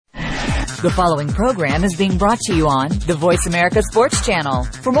The following program is being brought to you on the Voice America Sports Channel.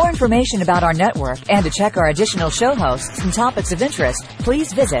 For more information about our network and to check our additional show hosts and topics of interest,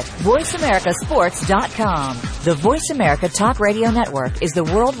 please visit voiceamericasports.com. The Voice America Talk Radio Network is the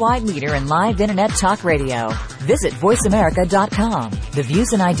worldwide leader in live Internet talk radio. Visit voiceamerica.com. The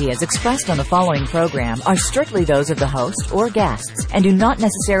views and ideas expressed on the following program are strictly those of the host or guests and do not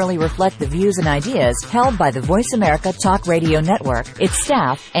necessarily reflect the views and ideas held by the Voice America Talk Radio Network, its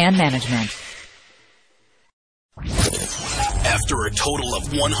staff, and management. After a total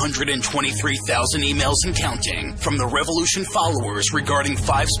of 123,000 emails and counting from the Revolution followers regarding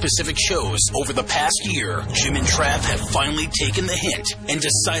 5 specific shows over the past year, Jim and Trav have finally taken the hint and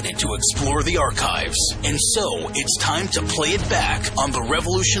decided to explore the archives. And so, it's time to play it back on the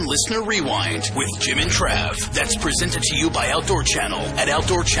Revolution Listener Rewind with Jim and Trav. That's presented to you by Outdoor Channel at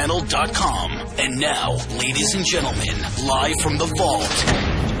OutdoorChannel.com. And now, ladies and gentlemen, live from the vault,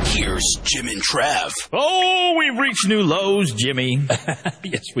 here's Jim and Trav. Oh, we've reached new lows, Jimmy.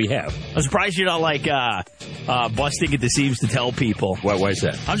 Yes, we have. I'm surprised you're not like busting at the seams to tell people. Why is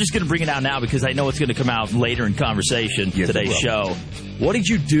that? I'm just going to bring it out now because I know it's going to come out later in conversation, yes, today's show. What did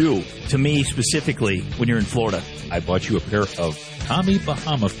you do to me specifically when you're in Florida? I bought you a pair of Tommy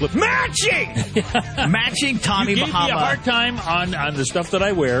Bahama flip. Matching! Matching Tommy you Bahama. You gave me a hard time on the stuff that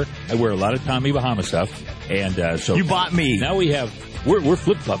I wear. I wear a lot of Tommy Bahama stuff. And so you bought me. Now we're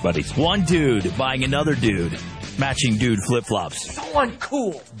flip-flop buddies. One dude buying another dude. Matching dude flip-flops. So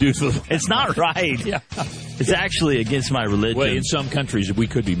uncool. Dude flip-flops. It's not right. Yeah. It's actually against my religion. Well, in some countries, we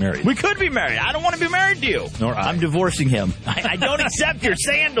could be married. We could be married. I don't want to be married to you. Nor I. I'm divorcing him. I don't accept your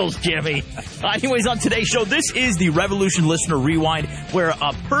sandals, Jimmy. Anyways, on today's show, this is the Revolution Listener Rewind, where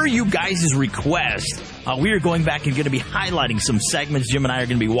per you guys' request, we are going back and going to be highlighting some segments. Jim and I are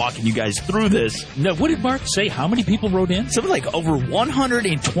going to be walking you guys through this. Now, what did Mark say? How many people wrote in? Something like over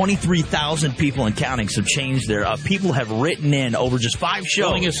 123,000 people and counting, some change there. People have written in over just 5 shows.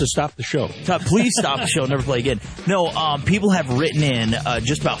 Telling us to stop the show. Please stop the show, never play again. No, people have written in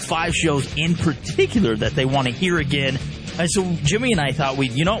just about 5 shows in particular that they want to hear again. And so Jimmy and I thought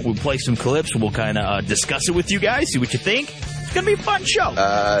we'd play some clips. We'll kind of discuss it with you guys, see what you think. It's going to be a fun show.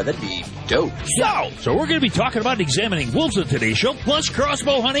 That'd be dope. So we're going to be talking about examining wolves on today's show, plus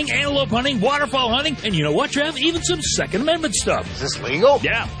crossbow hunting, antelope hunting, waterfowl hunting, and you know what, Trav? Even some Second Amendment stuff. Is this legal?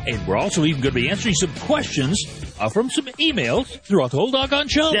 Yeah, and we're also even going to be answering some questions from some emails throughout the whole doggone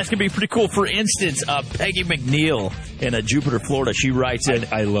show. That's going to be pretty cool. For instance, Peggy McNeil in Jupiter, Florida, she writes in,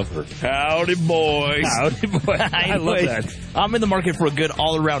 I love her. Howdy, boys. Howdy, boys. I love that. I'm in the market for a good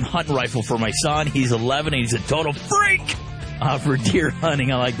all-around hunting rifle for my son. He's 11, and he's a total freak. For deer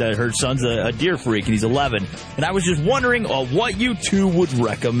hunting. I like that. Her son's a deer freak, and he's 11. And I was just wondering what you two would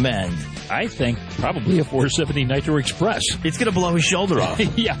recommend. I think probably a 470 Nitro Express. It's going to blow his shoulder off.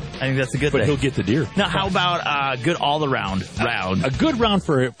 Yeah. I think that's a good thing. But he'll get the deer. Now, how about a good all-around round? A good round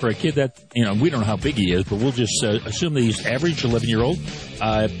for a kid that, we don't know how big he is, but we'll just assume that he's average 11-year-old.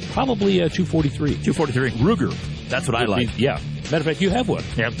 Probably a 243. 243. Ruger. That's what I like. Yeah. Matter of fact, you have one.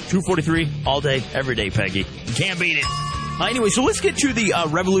 Yeah, 243 all day, every day, Peggy. You can't beat it. Anyway, so let's get to the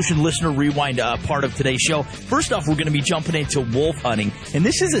Revolution Listener Rewind part of today's show. First off, we're going to be jumping into wolf hunting. And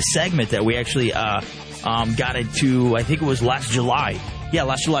this is a segment that we actually got into, I think it was last July. Yeah,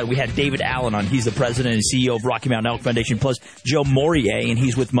 last July. We had David Allen on. He's the president and CEO of Rocky Mountain Elk Foundation, plus Joe Morier, and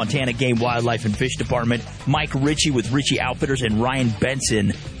he's with Montana Game, Wildlife, and Fish Department. Mike Ritchie with Ritchie Outfitters, and Ryan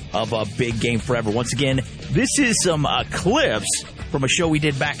Benson of Big Game Forever. Once again, this is some clips from a show we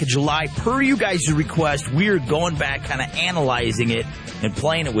did back in July. Per you guys' request, we're going back, kind of analyzing it and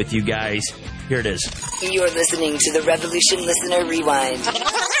playing it with you guys. Here it is. You're listening to the Revolution Listener Rewind.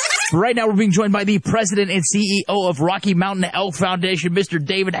 Right now, we're being joined by the president and CEO of Rocky Mountain Elk Foundation, Mr.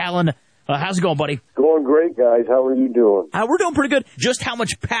 David Allen. How's it going, buddy? Going great, guys. How are you doing? We're doing pretty good. Just how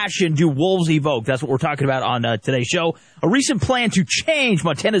much passion do wolves evoke? That's what we're talking about on today's show. A recent plan to change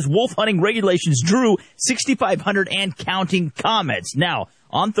Montana's wolf hunting regulations drew 6,500 and counting comments. Now,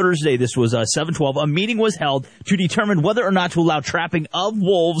 on Thursday, this was 7/12, a meeting was held to determine whether or not to allow trapping of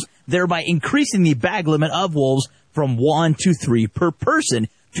wolves, thereby increasing the bag limit of wolves from 1 to 3 per person,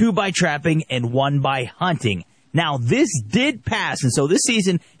 2 by trapping and 1 by hunting. Now, this did pass, and so this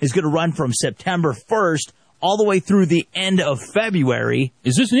season is going to run from September 1st all the way through the end of February.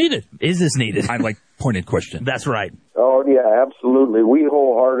 Is this needed? Is this needed? I like pointed question. That's right. Oh, yeah, absolutely. We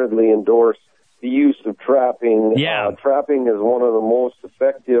wholeheartedly endorse the use of trapping. Yeah. Trapping is one of the most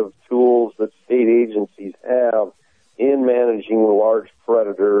effective tools that state agencies have in managing large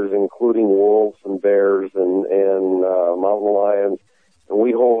predators, including wolves and bears and mountain lions. And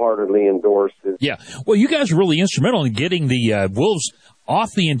we wholeheartedly endorse this. Yeah. Well, you guys are really instrumental in getting the wolves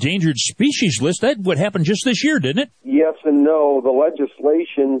off the endangered species list. That would happen just this year, didn't it? Yes and no. The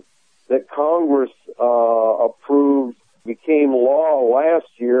legislation that Congress approved became law last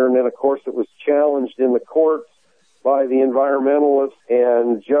year, and then, of course, it was challenged in the courts by the environmentalists,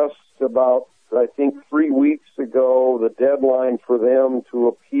 and just about, I think, 3 weeks ago, the deadline for them to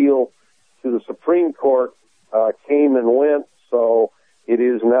appeal to the Supreme Court came and went, so it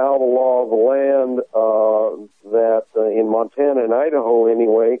is now the law of the land that in Montana and Idaho,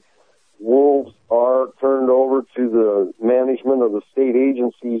 anyway, wolves are turned over to the management of the state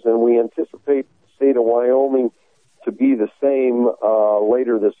agencies, and we anticipate the state of Wyoming to be the same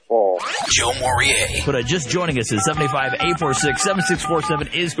later this fall. Joe Morier. But just joining us is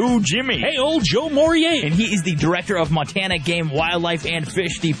 785-846-7647 is who? Jimmy. Hey, old Joe Morier. And he is the director of Montana Game, Wildlife, and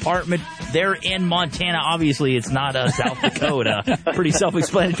Fish Department there in Montana. Obviously, it's not South Dakota. Pretty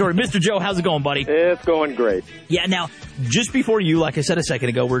self-explanatory. Mr. Joe, how's it going, buddy? It's going great. Yeah, now, just before you, like I said a second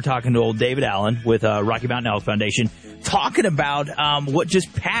ago, we were talking to old David Allen with Rocky Mountain Elk Foundation, talking about what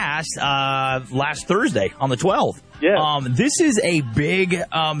just passed last Thursday on the 12th. Yeah. This is a big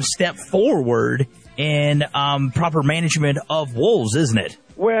step forward in proper management of wolves, isn't it?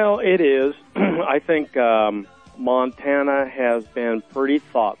 Well, it is. I think Montana has been pretty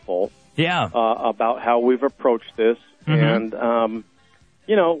thoughtful about how we've approached this. Mm-hmm. And,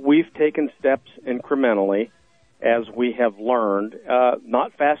 we've taken steps incrementally as we have learned.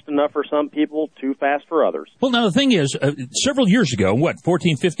 Not fast enough for some people, too fast for others. Well, now, the thing is, several years ago,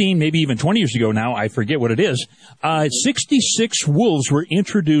 14, 15, maybe even 20 years ago now, I forget what it is, 66 wolves were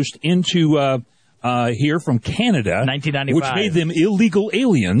introduced into here from Canada. 1995. Which made them illegal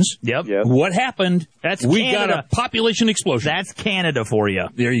aliens. Yep. What happened? We Canada. got a population explosion. That's Canada for you.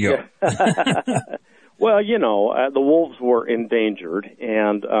 There you go. Well, the wolves were endangered,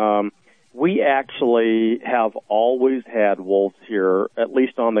 and we actually have always had wolves here, at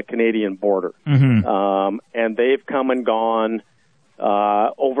least on the Canadian border. Mm-hmm. And they've come and gone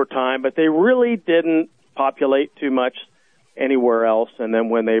over time, but they really didn't populate too much anywhere else. And then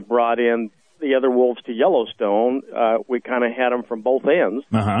when they brought in the other wolves to Yellowstone, we kind of had them from both ends.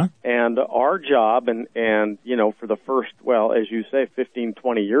 Uh-huh. And our job, and for the first, as you say, 15,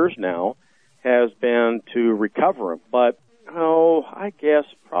 20 years now, has been to recover them. But I guess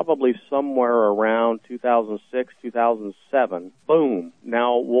probably somewhere around 2006, 2007, boom,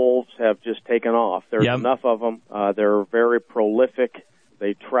 now wolves have just taken off. There's enough of them. They're very prolific.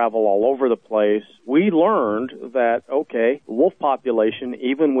 They travel all over the place. We learned that, the wolf population,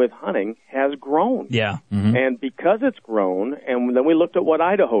 even with hunting, has grown. Yeah. Mm-hmm. And because it's grown, and then we looked at what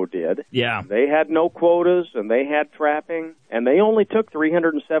Idaho did. Yeah. They had no quotas, and they had trapping, and they only took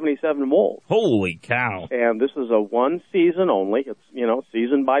 377 wolves. Holy cow. And this is a one season only. It's,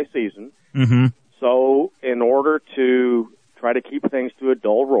 season by season. Mm-hmm. So in order to try to keep things to a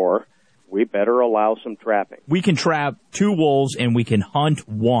dull roar, we better allow some trapping. We can trap 2 wolves and we can hunt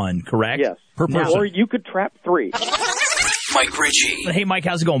 1, correct? Yes. Per person. Or you could trap 3. Mike Ritchie. Hey, Mike,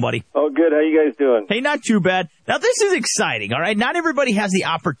 how's it going, buddy? Oh, good. How you guys doing? Hey, not too bad. Now, this is exciting, all right? Not everybody has the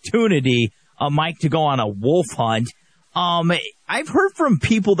opportunity, Mike, to go on a wolf hunt. I've heard from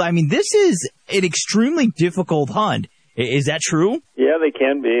people that, this is an extremely difficult hunt. Is that true? Yeah, they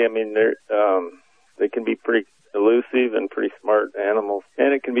can be. They can be pretty elusive and pretty smart animals.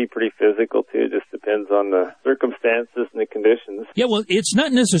 And it can be pretty physical, too. It just depends on the circumstances and the conditions. Yeah, well, it's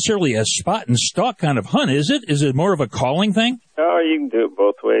not necessarily a spot and stalk kind of hunt, is it? Is it more of a calling thing? Oh, you can do it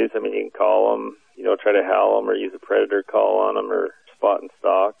both ways. You can call them, try to howl them or use a predator call on them or spot and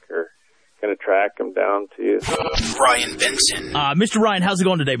stalk or kind of track them down to you. Ryan Benson. Mr. Ryan, how's it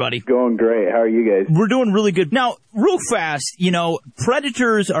going today, buddy? Going great. How are you guys? We're doing really good. Now, real fast,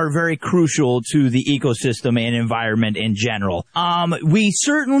 predators are very crucial to the ecosystem and environment in general. We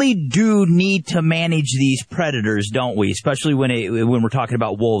certainly do need to manage these predators, don't we? Especially when we're talking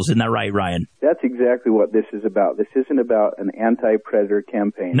about wolves. Isn't that right, Ryan? That's exactly what this is about. This isn't about an anti-predator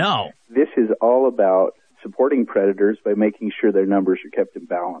campaign. No. This is all about supporting predators by making sure their numbers are kept in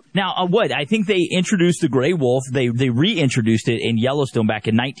balance. Now, I think they introduced the gray wolf. They reintroduced it in Yellowstone back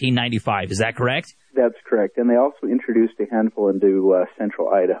in 1995. Is that correct? That's correct. And they also introduced a handful into central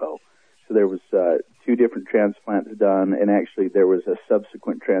Idaho. So there was 2 different transplants done, and actually there was a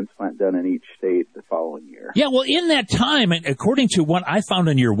subsequent transplant done in each state the following year. Yeah, well, in that time, and according to what I found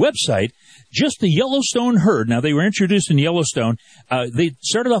on your website, just the Yellowstone herd, now they were introduced in Yellowstone, they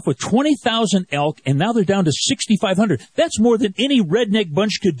started off with 20,000 elk, and now they're down to 6,500. That's more than any redneck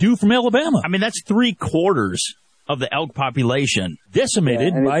bunch could do from Alabama. That's 3/4 of the elk population.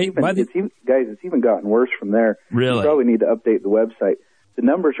 Decimated It's even gotten worse from there. Really? You probably need to update the website. The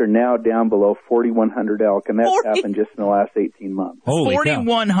numbers are now down below 4,100 elk, and that's happened just in the last 18 months.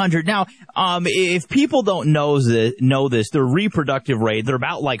 4,100. Now, if people don't know this, their reproductive rate, they're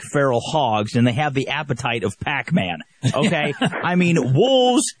about like feral hogs, and they have the appetite of Pac-Man, okay? I mean,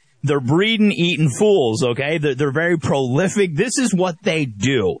 wolves, they're breeding, eating fools, okay? They're very prolific. This is what they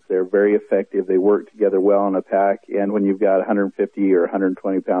do. They're very effective. They work together well in a pack, and when you've got 150 or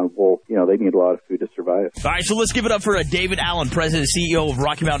 120-pound wolf, they need a lot of food to survive. All right, so let's give it up for David Allen, President and CEO of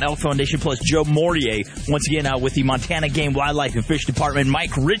Rocky Mountain Elk Foundation, plus Joe Mortier, once again with the Montana Game, Wildlife, and Fish Department,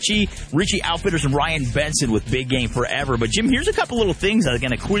 Mike Ritchie Outfitters, and Ryan Benson with Big Game Forever. But, Jim, here's a couple little things I'm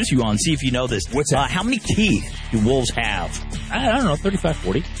going to quiz you on, see if you know this. What's that? How many teeth do wolves have? I don't know, 35,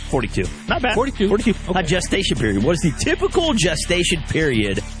 40. 42. Not bad. 42. Okay. Gestation period. What is the typical gestation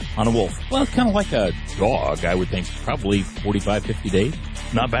period on a wolf? Well, kind of like a dog, I would think. Probably 45, 50 days.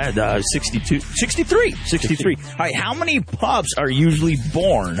 Not bad. 63. All right, how many pups are usually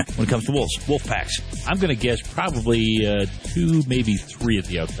born when it comes to wolves? Wolf packs. I'm going to guess probably 2, maybe 3 at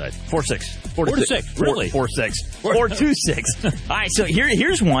the outside. 4 to 6. 4 to 6. Really? 4 6. 4 2 6. All right, so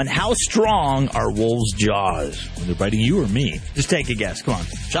here's one. How strong are wolves' jaws? When they're biting you or me? Just take a guess. Come on.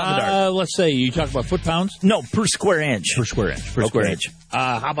 Shot the dart. Let's say you talk about foot-pounds? No, per square inch. Per square inch.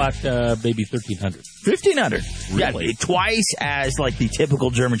 How about maybe 1,300? 1,500. Really? Yeah, twice as like the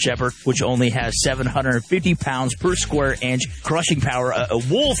typical German Shepherd, which only has 750 pounds per square inch crushing power. A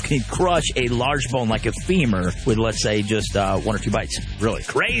wolf can crush a large bone like a femur with, let's say, just 1 or 2 bites. Really?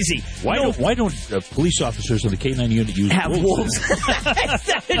 Crazy. Why don't police officers in the K9 unit use wolves?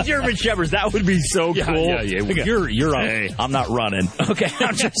 German Shepherds. That would be so cool. Yeah. Well, you're on. Hey, I'm not running. Okay,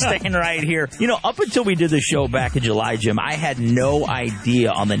 I'm just staying right here. Up until we did the show back in July, Jim, I had no idea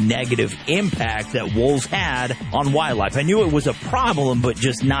on the negative impact that wolves had on wildlife. I knew it was a problem, but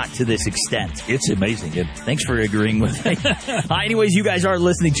just not to this extent. It's amazing. Thanks for agreeing with me. Anyways, you guys are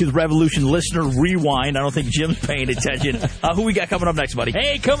listening to the Revolution Listener Rewind. I don't think Jim's paying attention. Who we got coming up next, buddy?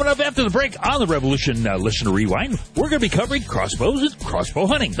 Hey, coming up after the break on the Revolution Listener Rewind, we're going to be covering crossbows and crossbow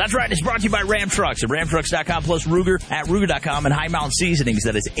hunting. That's right. It's brought to you by Ram Trucks at ramtrucks.com, plus Ruger at Ruger.com, and High Mountain Seasonings.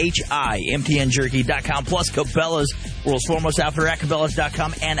 That is HIMTNJerky.com, plus Cabela's, world's foremost outfitter at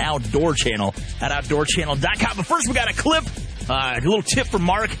Cabela's.com, and Outdoor Channel at OutdoorChannel.com. But first, we got a clip. A little tip from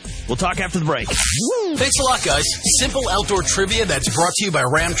Mark. We'll talk after the break. Thanks a lot, guys. Simple outdoor trivia that's brought to you by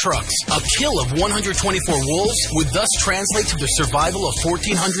Ram Trucks. A kill of 124 wolves would thus translate to the survival of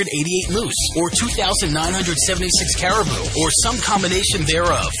 1,488 moose, or 2,976 caribou, or some combination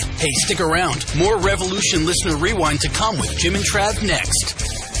thereof. Hey, stick around. More Revolution Listener Rewind to come with Jim and Trav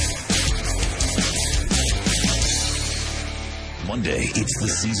next. Monday, it's the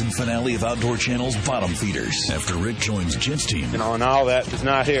season finale of Outdoor Channel's Bottom Feeders. After Rick joins Jed's team. Now that is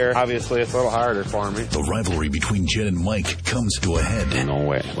not here. Obviously, it's a little harder for me. The rivalry between Jed and Mike comes to a head. No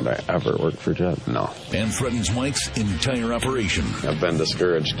way would I ever work for Jed. No. And threatens Mike's entire operation. I've been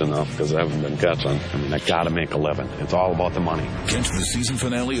discouraged enough because I haven't been catching. I got to make a living. It's all about the money. Catch the season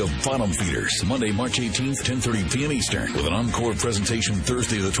finale of Bottom Feeders, Monday, March 18th, 10:30 p.m. Eastern, with an encore presentation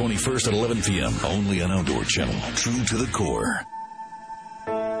Thursday the 21st at 11 p.m. Only on Outdoor Channel. True to the core.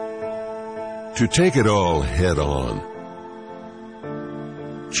 To take it all head on,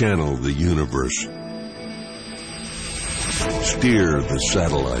 channel the universe, steer the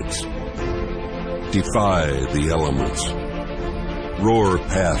satellites, defy the elements, roar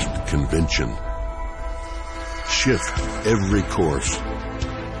past convention, shift every course,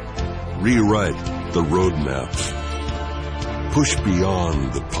 rewrite the roadmaps, push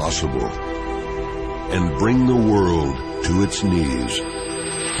beyond the possible, and bring the world to its knees.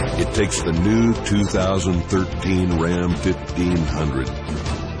 It takes the new 2013 Ram 1500,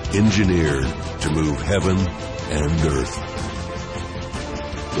 engineered to move heaven and earth.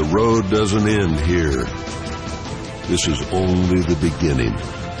 The road doesn't end here. This is only the beginning.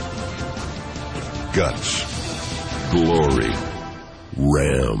 Guts, glory,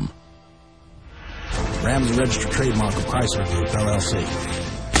 Ram. Ram is a registered trademark of Chrysler Group, LLC.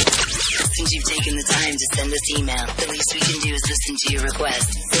 Since you've taken the time to send us email, the least we can do is listen to your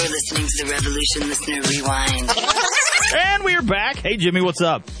request. You're listening to the Revolution Listener Rewind. And we're back. Hey, Jimmy, what's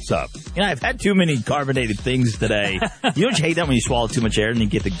up? What's up? I've had too many carbonated things today. You don't hate that when you swallow too much air and you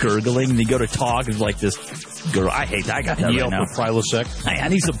get the gurgling and you go to talk and it's like this gurgle. I hate that. I got that right now. Prilosec. I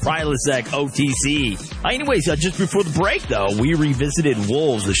need some Prilosec OTC. Anyways, just before the break, though, we revisited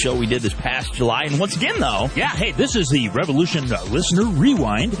Wolves, the show we did this past July. And once again, though... Yeah, hey, this is the Revolution Listener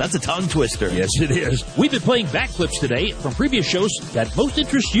Rewind. That's a tongue twister. Yes, it is. We've been playing back clips today from previous shows that most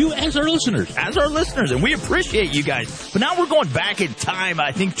interest you as our listeners. And we appreciate you guys. But now we're going back in time,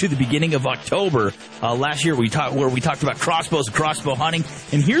 I think, to the beginning beginning of October last year. We talked about crossbows and crossbow hunting.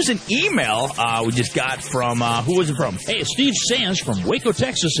 And here's an email we just got from who was it from? Hey, it's Steve Sands from Waco,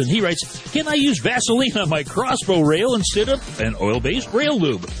 Texas, and he writes, "Can I use Vaseline on my crossbow rail instead of an oil-based rail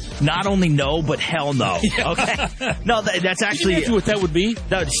lube?" Not only no, but hell no. Okay, no, that's actually Can you imagine what that would be.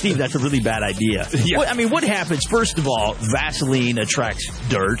 No, Steve, that's a really bad idea. Yeah. What happens? First of all, Vaseline attracts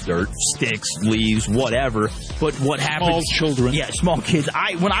dirt, sticks, leaves, whatever. But what happens? Small children. Yeah, small kids.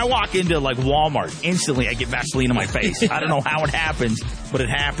 When I walk into like Walmart, instantly I get Vaseline on my face. I don't know how it happens, but it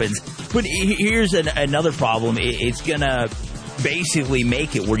happens. But here's another problem. It's gonna basically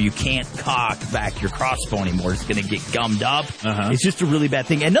make it where you can't cock back your crossbow anymore. It's going to get gummed up. It's just a really bad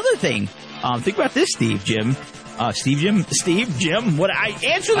thing. Another thing, think about this, Jim. What I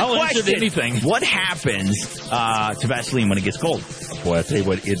answer the I'll question. Answer to anything. What happens to Vaseline when it gets cold? Boy, I tell you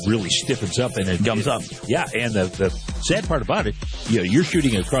what, it really stiffens up and it gums up. Yeah, and the sad part about it, you're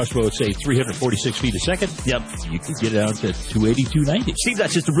shooting a crossbow at, say, 346 feet a second. Yep. You could get it out to 280, 290. Steve,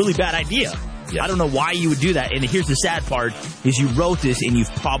 that's just a really bad idea. Yep. I don't know why you would do that. And here's the sad part, is you wrote this and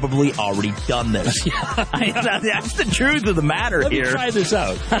you've probably already done this. That's the truth of the matter here. Let me try this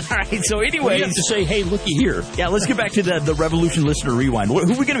out. All right, so anyways. You have to say, hey, looky here. Yeah, let's get back to the Revolution Listener Rewind. Who are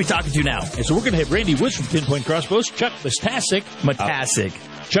we going to be talking to now? And so we're going to have Randy Woods from Pinpoint Crossbows, Chuck Matasic.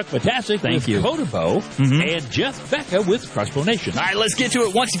 Chuck Matasic Thank you. Cotobow, and Jeff Becca with Crossbow Nation. All right, let's get to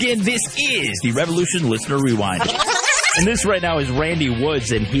it. Once again, this is the Revolution Listener Rewind. And this right now is Randy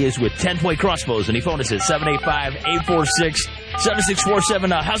Woods, and he is with 10 Point Crossbows, and he phoned us at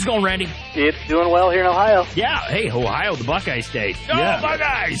 785-846-7647. How's it going, Randy? It's doing well here in Ohio. Yeah. Hey, Ohio, the Buckeye State. Yeah. Oh,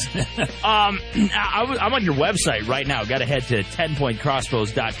 Buckeyes! I'm on your website right now. Got to head to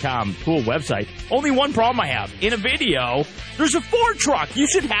 10pointcrossbows.com. Cool website. Only one problem I have. In a video, there's a Ford truck. You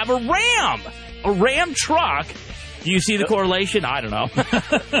should have a Ram. A Ram truck. Do you see the correlation? I don't know.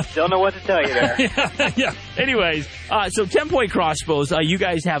 Don't know what to tell you there. Yeah. Anyways, so 10 Point Crossbows, you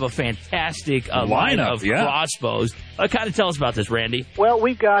guys have a fantastic line of crossbows. Kind of tell us about this, Randy. Well,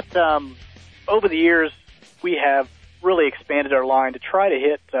 we've got, over the years, we have really expanded our line to try to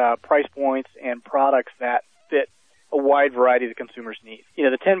hit price points and products that fit a wide variety of the consumer's needs. You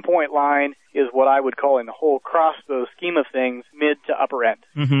know, the 10 Point line is what I would call in the whole crossbow scheme of things, mid to upper end.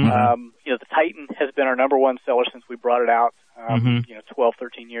 You know, the Titan has been our number one seller since we brought it out, 12,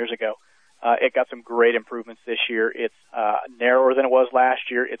 13 years ago. It got some great improvements this year. It's narrower than it was last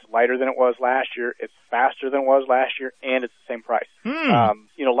year. It's lighter than it was last year. It's faster than it was last year, and it's the same price.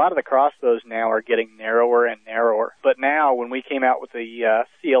 You know, a lot of the crossbows now are getting narrower and narrower. But now, when we came out with the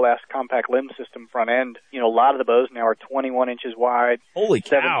CLS compact limb system front end, you know, a lot of the bows now are 21 inches wide, Holy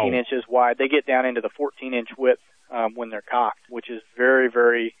cow. 17 inches wide. They get down into the 14-inch width when they're cocked, which is very,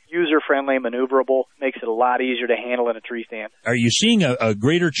 very user-friendly, maneuverable, makes it a lot easier to handle in a tree stand. Are you seeing a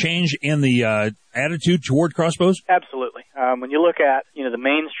greater change in the attitude toward crossbows? Absolutely. When you look at, you know, the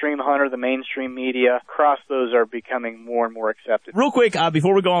mainstream hunter, the mainstream media, crossbows are becoming more and more accepted. Real quick,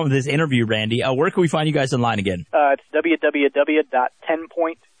 before we go on with this interview, Randy, where can we find you guys online again? It's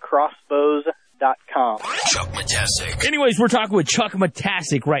www.10pointcrossbows.com. Chuck Matasic. Anyways, we're talking with Chuck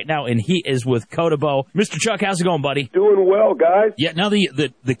Matasic right now, and he is with Cotobow. Mr. Chuck, how's it going, buddy? Doing well, guys. Yeah, now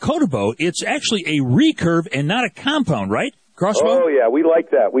the Cotobow, it's actually a recurve and not a compound, right? Crossbow? Oh, yeah, we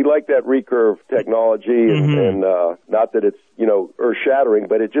like that. We like that recurve technology, and not that it's, you know, earth-shattering,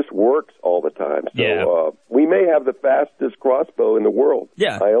 but it just works all the time. So we may have the fastest crossbow in the world.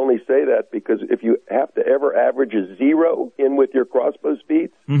 Yeah. I only say that because if you have to ever average a 0 in with your crossbow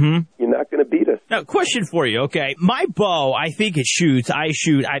speeds, you're not going to beat us. Now, question for you, okay? My bow, I think it shoots,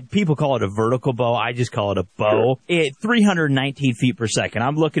 people call it a vertical bow, I just call it a bow, at 319 feet per second.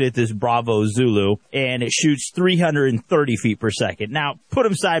 I'm looking at this Bravo Zulu, and it shoots 330 feet per second. Now, put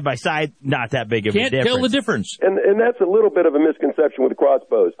them side by side, not that big of a difference. Can't tell the difference. And that's a little bit of a misconception with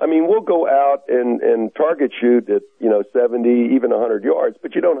crossbows. I mean, we'll go out and target shoot at, 70, even 100 yards,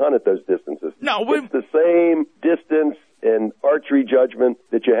 but you don't hunt at those distances. No, it's the same distance and archery judgment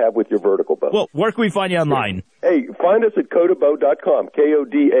that you have with your vertical bow. Well, where can we find you online? Hey, find us at Cotobow.com,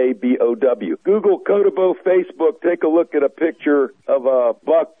 Kodabow. Google Cotobow Facebook. Take a look at a picture of a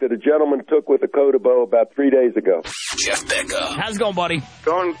buck that a gentleman took with a Cotobow about 3 days ago. Jeff Becca. How's it going, buddy?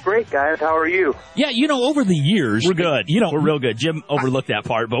 Going great, guys. How are you? Yeah, over the years... We're good. We're real good. Jim overlooked that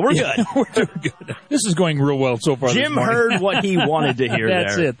part, but we're good. We're doing good. This is going real well so far. Jim heard what he wanted to hear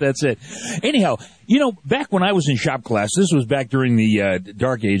That's it. Anyhow, You know, back when I was in shop class, this was back during the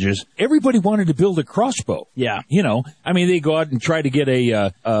Dark Ages, everybody wanted to build a crossbow. Yeah. You know, I mean, they go out and try to get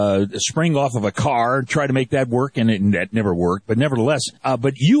a spring off of a car, try to make that work, and that never worked. But nevertheless,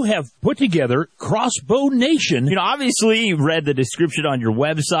 but you have put together Crossbow Nation. You know, obviously, you read the description on your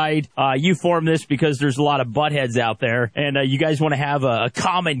website. You formed this because there's a lot of buttheads out there, and you guys want to have a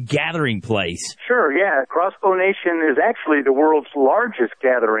common gathering place. Sure, yeah. Crossbow Nation is actually the world's largest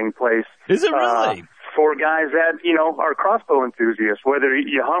gathering place. Is it really? For guys that, you know, are crossbow enthusiasts. Whether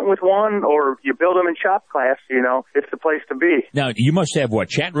you hunt with one or you build them in shop class, you know, it's the place to be. Now, you must have, what,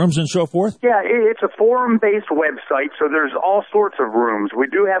 chat rooms and so forth? Yeah, it's a forum-based website, so there's all sorts of rooms. We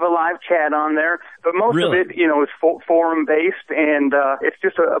do have a live chat on there, but most of it, you know, is forum-based, and it's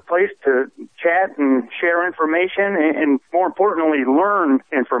just a place to chat and share information and more importantly, learn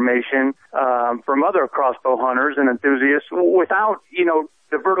information from other crossbow hunters and enthusiasts without, you know,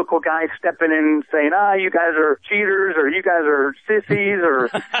 the vertical guy stepping in and saying, you guys are cheaters or you guys are sissies or,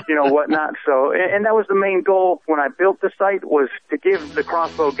 you know, whatnot. So, and that was the main goal when I built the site, was to give the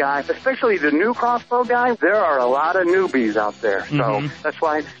crossbow guy, especially the new crossbow guy, there are a lot of newbies out there. So that's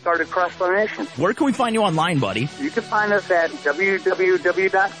why I started Crossbow Nation. Where can we find you online, buddy? You can find us at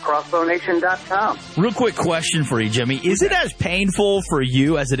www.crossbownation.com. Real quick question for you, Jimmy. Is it as painful for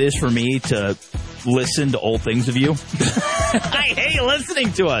you as it is for me to listen to old things of you? I hate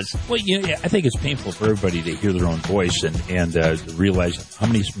listening to us. Well, yeah, I think it's painful for everybody to hear their own voice and realize how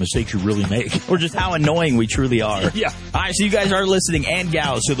many mistakes you really make. Or just how annoying we truly are. Yeah. All right, so you guys are listening, and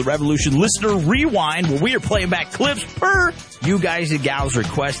gals, to the Revolution Listener Rewind, where we are playing back clips per you guys and gals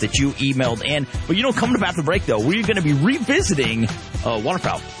request that you emailed in. But you know, coming up after the break, though, we're going to be revisiting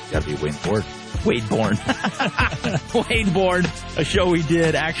waterfowl. Got to be Wade Bourne. Wade Bourne. Wade Bourne, a show we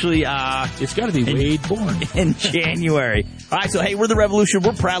did actually. It's got to be Wade Bourne. In January. All right, so hey, we're the Revolution.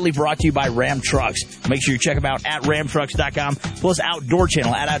 We're proudly brought to you by Ram Trucks. Make sure you check them out at ramtrucks.com, plus Outdoor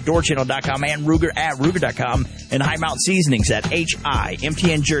Channel at outdoorchannel.com, and Ruger at ruger.com, and High Mount Seasonings at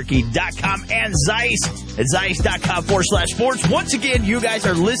HIMTNjerky.com, and Zeiss at zeiss.com/sports. Once again, you guys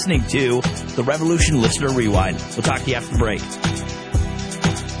are listening to the Revolution Listener Rewind. We'll talk to you after the break.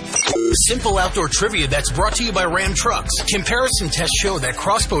 Simple outdoor trivia that's brought to you by Ram Trucks. Comparison tests show that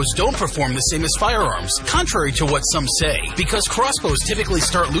crossbows don't perform the same as firearms, contrary to what some say, because crossbows typically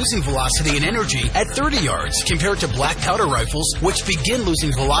start losing velocity and energy at 30 yards, compared to black powder rifles, which begin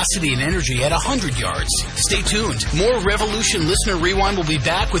losing velocity and energy at 100 yards. Stay tuned. More Revolution Listener Rewind will be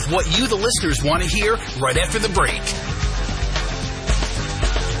back with what you, the listeners, want to hear right after the break.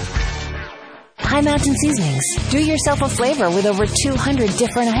 High Mountain Seasonings. Do yourself a flavor with over 200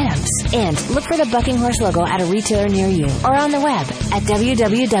 different items. And look for the Bucking Horse logo at a retailer near you or on the web at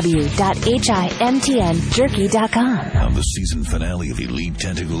www.himtnjerky.com. On the season finale of Elite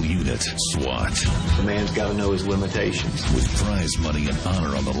Tactical Unit, SWAT. The man's got to know his limitations. With prize money and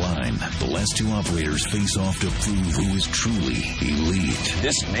honor on the line, the last two operators face off to prove who is truly elite.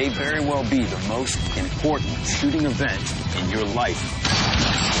 This may very well be the most important shooting event in your life.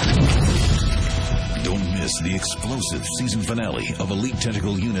 Don't miss the explosive season finale of Elite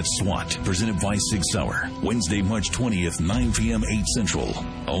Tactical Unit SWAT, presented by Sig Sauer. Wednesday, March 20th, 9 p.m., 8 Central.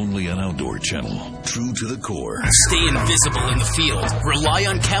 Only on Outdoor Channel. True to the core. Stay invisible in the field. Rely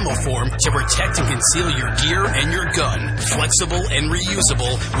on Camoform to protect and conceal your gear and your gun. Flexible and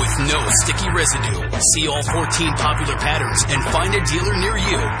reusable with no sticky residue. See all 14 popular patterns and find a dealer near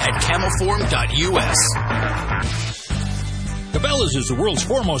you at camoform.us. Cabela's is the world's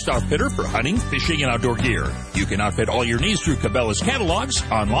foremost outfitter for hunting, fishing, and outdoor gear. You can outfit all your needs through Cabela's catalogs,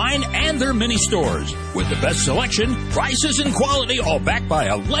 online, and their mini stores. With the best selection, prices, and quality, all backed by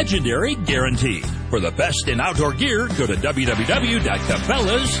a legendary guarantee. For the best in outdoor gear, go to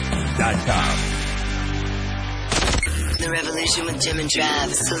www.cabela's.com. The Revolution with Jim and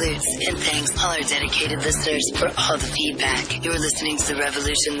Trav salutes and thanks all our dedicated listeners for all the feedback. You're listening to the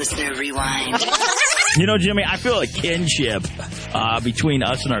Revolution Listener Rewind. You know, Jimmy, I feel a kinship between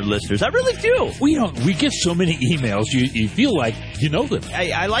us and our listeners. I really do. We get so many emails, you feel like you know them.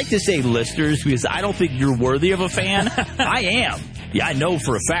 I like to say listeners because I don't think you're worthy of a fan. I am. Yeah, I know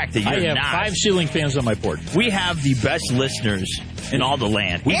for a fact that you're not. I have 5 ceiling fans on my porch. We have the best listeners in all the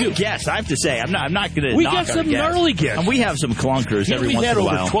land. We do. Guests, I have to say. I'm not going to knock our guests. We got some gnarly guests. And we have some clunkers every once in a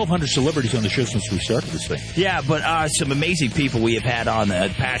while. We've had over 1,200 celebrities on the show since we started this thing. Yeah, but some amazing people we have had on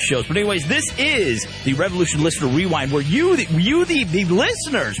the past shows. But anyways, this is the Revolution Listener Rewind, where you the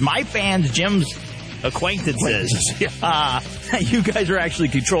listeners, my fans, Jim's acquaintances, you guys are actually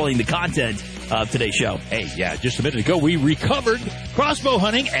controlling the content today's show. Hey, yeah, just a minute ago we recovered crossbow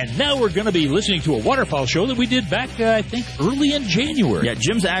hunting, and now we're going to be listening to a waterfowl show that we did back, I think, early in January. Yeah,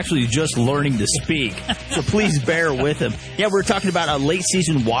 Jim's actually just learning to speak, so please bear with him. Yeah, we're talking about a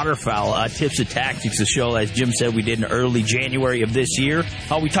late-season waterfowl tips and tactics, a show, as Jim said, we did in early January of this year.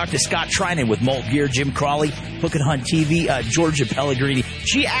 We talked to Scott Trinan with Molt Gear, Jim Crawley, Hook and Hunt TV, Georgia Pellegrini.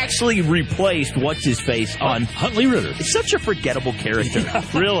 She actually replaced What's-His-Face on Huntley Ritter. It's such a forgettable character.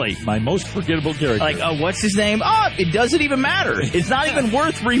 Really, my most forgettable character. Like, what's his name? It doesn't even matter. It's not even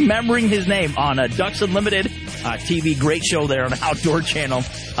worth remembering his name on Ducks Unlimited TV. Great show there on Outdoor Channel.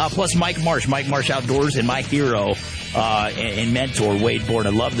 Plus Mike Marsh Outdoors, and my hero and mentor, Wade Bourne.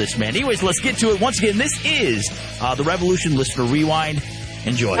 I love this man. Anyways, let's get to it. Once again, this is the Revolution Listener Rewind.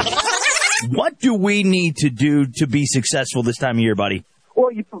 Enjoy. What do we need to do to be successful this time of year, buddy?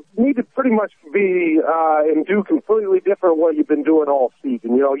 Well, you need to pretty much be and do completely different what you've been doing all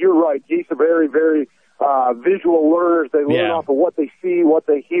season. You know, you're right. Geese are very, very visual learners. They learn off of what they see, what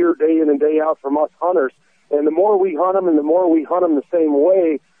they hear day in and day out from us hunters. And the more we hunt them and the more we hunt them the same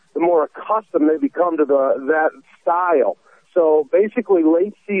way, the more accustomed they become to that style. So basically,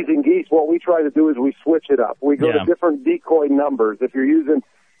 late season geese, what we try to do is we switch it up. We go to different decoy numbers. If you're using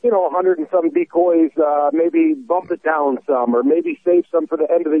 100 and some decoys, maybe bump it down some, or maybe save some for the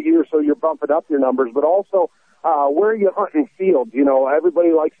end of the year so you're bumping up your numbers. But also, where you hunting fields,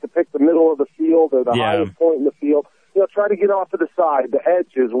 everybody likes to pick the middle of the field or the highest point in the field. Try to get off to the side, the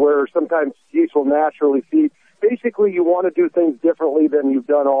edges, where sometimes geese will naturally feed. Basically, you want to do things differently than you've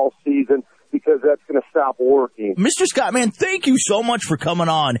done all season, because that's going to stop working. Mr. Scott, man, thank you so much for coming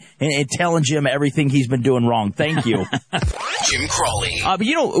on and telling Jim everything he's been doing wrong. Thank you. Jim Crawley.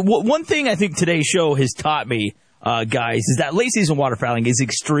 But one thing I think today's show has taught me, guys, is that late season waterfowling is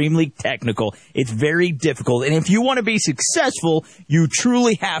extremely technical. It's very difficult. And if you want to be successful, you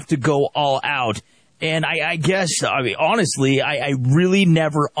truly have to go all out. And I guess, honestly, I really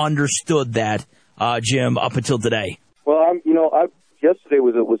never understood that, Jim, up until today. Well, yesterday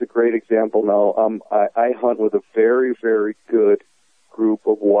was a great example. Now, I hunt with a very, very good group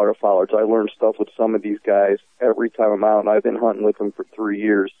of waterfowlers. I learn stuff with some of these guys every time I'm out, and I've been hunting with them for 3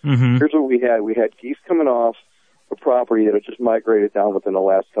 years. Mm-hmm. Here's what we had. We had geese coming off a property that had just migrated down within the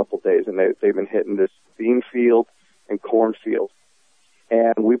last couple of days, and they've been hitting this bean field and corn field.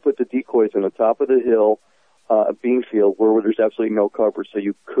 And we put the decoys on the top of the hill, a bean field, where there's absolutely no cover, so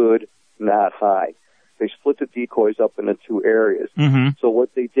you could not hide. They split the decoys up into two areas. Mm-hmm. So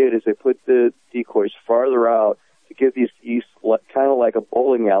what they did is they put the decoys farther out to give these geese kind of like a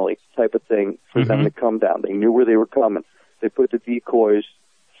bowling alley type of thing for them to come down. They knew where they were coming. They put the decoys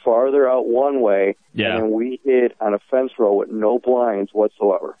farther out one way, and then we hid on a fence row with no blinds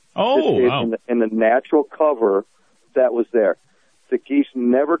whatsoever. Oh, wow. In the natural cover that was there. The geese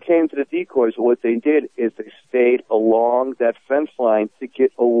never came to the decoys. What they did is they stayed along that fence line to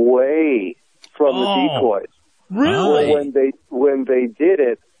get away from the decoys. Really? So when they did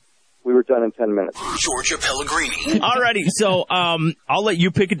it, we were done in 10 minutes. Georgia Pellegrini. Alrighty, so I'll let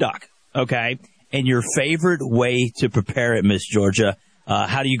you pick a duck, okay? And your favorite way to prepare it, Miss Georgia.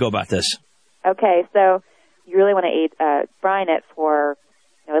 How do you go about this? Okay, so you really want to brine it for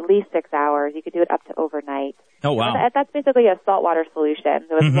at least 6 hours. You could do it up to overnight. Oh, wow. And that's basically a saltwater solution.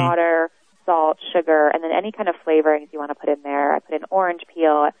 So it's water, salt, sugar, and then any kind of flavorings you want to put in there. I put in orange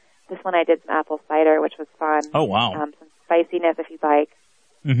peel. This one I did some apple cider, which was fun. Oh, wow. Some spiciness if you'd like.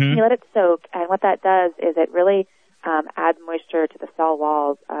 Mm-hmm. You let it soak, and what that does is it really adds moisture to the cell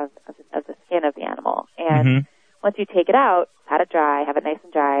walls of the skin of the animal. And once you take it out, pat it dry, have it nice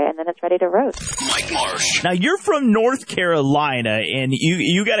and dry, and then it's ready to roast. Mike Marsh. Now, you're from North Carolina, and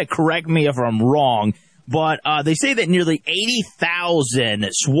you got to correct me if I'm wrong, but they say that nearly 80,000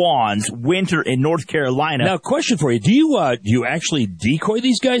 swans winter in North Carolina. Now, question for you. Do you actually decoy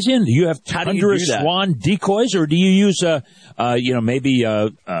these guys in? Do you have tundra swan decoys, or do you use, maybe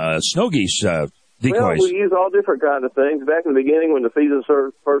snow geese decoys? Well, we use all different kinds of things. Back in the beginning when the season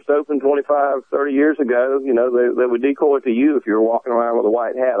first opened 25, 30 years ago, they would decoy to you if you were walking around with a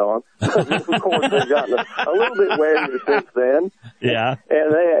white hat on. Of course, they've gotten a little bit warier since then. Yeah.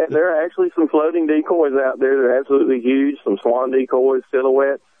 And there are actually some floating decoys out there. They're absolutely huge, some swan decoys,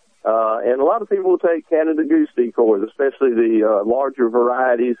 silhouette. And a lot of people will take Canada goose decoys, especially the larger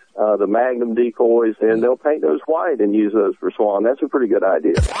varieties, the Magnum decoys, and they'll paint those white and use those for swan. That's a pretty good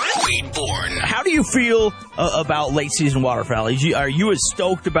idea. Wade Bourne. How do you feel about late season waterfowl? Are you as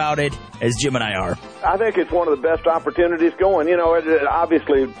stoked about it as Jim and I are? I think it's one of the best opportunities going.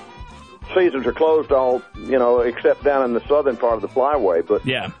 Obviously seasons are closed all, except down in the southern part of the flyway, but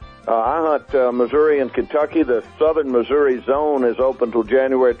yeah. I hunt Missouri and Kentucky. The southern Missouri zone is open till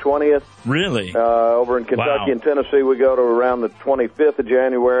January 20th. Really? Over in Kentucky and Tennessee, we go to around the 25th of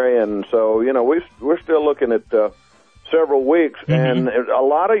January. And so, we're still looking at several weeks. And a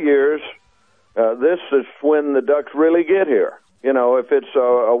lot of years, this is when the ducks really get here. If it's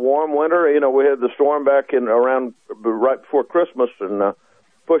a warm winter, we had the storm back in around right before Christmas and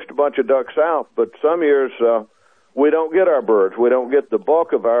pushed a bunch of ducks out. But some years, we don't get our birds. We don't get the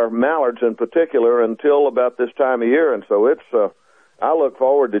bulk of our mallards in particular until about this time of year. And so I look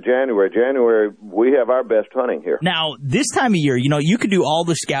forward to January. January, we have our best hunting here. Now, this time of year, you can do all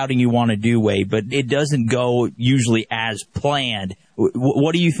the scouting you want to do, Wade, but it doesn't go usually as planned.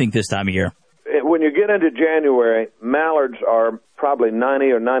 What do you think this time of year? When you get into January, mallards are probably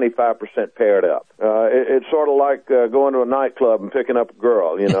 90 or 95% paired up. It's sort of like going to a nightclub and picking up a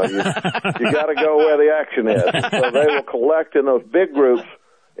girl. You got to go where the action is. So they will collect in those big groups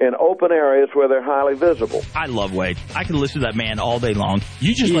in open areas where they're highly visible. I love Wade. I can listen to that man all day long.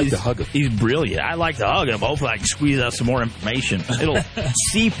 You just like to hug him. He's brilliant. I like to hug him. Hopefully I can squeeze out some more information. It'll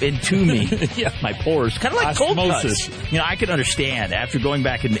seep into me, my pores. Kind of like cold cuts. I can understand after going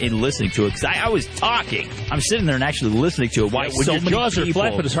back and listening to it, because I was talking. I'm sitting there and actually listening to it. Why so many jaws are people,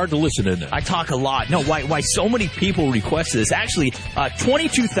 flapping, it's hard to listen in there. I talk a lot. No, why so many people requested this? Actually,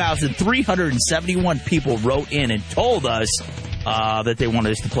 22,371 people wrote in and told us that they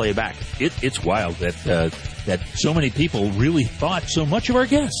wanted us to play it back. It's wild that so many people really thought so much of our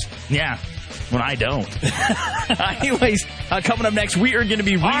guests. Yeah, when I don't. Anyways, coming up next, we are going to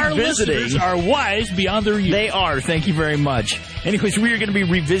be revisiting. Our listeners are wise beyond their years. They are. Thank you very much. Anyways, we are going to be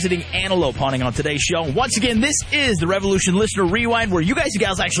revisiting antelope hunting on today's show. Once again, this is the Revolution Listener Rewind, where you guys and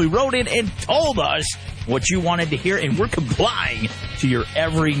gals actually wrote in and told us what you wanted to hear, and we're complying to your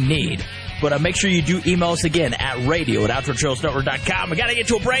every need. But make sure you do email us again at radio@OutdoorTrailsNetwork.com. We got to get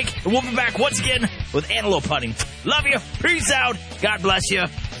to a break, and we'll be back once again with antelope hunting. Love you. Peace out. God bless you.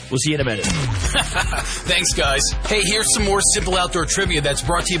 We'll see you in a minute. Thanks, guys. Hey, here's some more simple outdoor trivia that's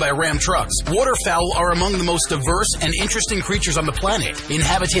brought to you by Ram Trucks. Waterfowl are among the most diverse and interesting creatures on the planet,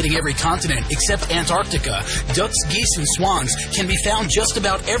 inhabiting every continent except Antarctica. Ducks, geese, and swans can be found just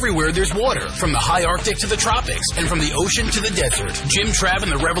about everywhere there's water, from the high Arctic to the tropics, and from the ocean to the desert. Jim Trav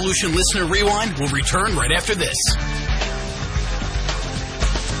and the Revolution Listener Rewind will return right after this.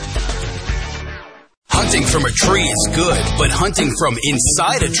 Hunting from a tree is good, but hunting from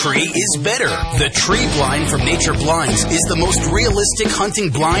inside a tree is better. The Tree Blind from Nature Blinds is the most realistic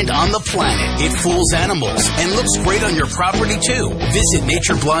hunting blind on the planet. It fools animals and looks great on your property too. Visit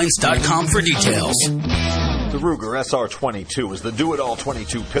natureblinds.com for details. The Ruger SR-22 is the do-it-all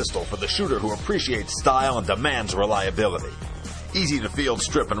 .22 pistol for the shooter who appreciates style and demands reliability. Easy to field,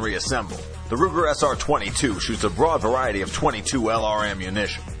 strip, and reassemble. The Ruger SR-22 shoots a broad variety of .22 LR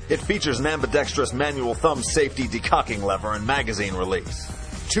ammunition. It features an ambidextrous manual thumb safety decocking lever and magazine release,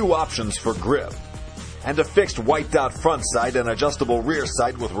 2 options for grip, and a fixed wiped-out front sight and adjustable rear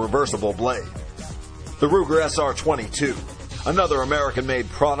sight with reversible blade. The Ruger SR-22, another American-made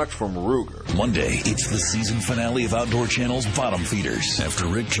product from Ruger. Monday, it's the season finale of Outdoor Channel's Bottom Feeders. After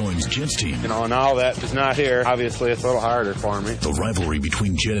Rick joins Jed's team. Now that is not here. Obviously, it's a little harder for me. The rivalry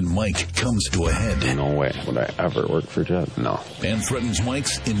between Jed and Mike comes to a head. No way would I ever work for Jed. No. And threatens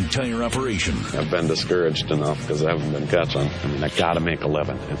Mike's entire operation. I've been discouraged enough because I haven't been catching. I got to make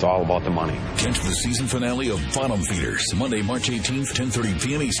 11. It's all about the money. Catch the season finale of Bottom Feeders, Monday, March 18th, 10:30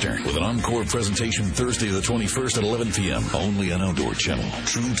 p.m. Eastern, with an encore presentation Thursday the 21st at 11 p.m. Only on Outdoor Channel.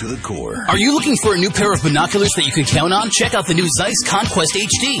 True to the core. Are you looking for a new pair of binoculars that you can count on? Check out the new Zeiss Conquest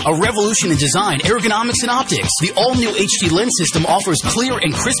HD, a revolution in design, ergonomics, and optics. The all-new HD lens system offers clear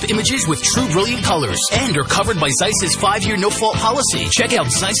and crisp images with true brilliant colors and are covered by Zeiss's 5-year no-fault policy. Check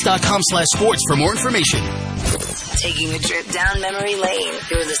out Zeiss.com/sports for more information. Taking a trip down memory lane.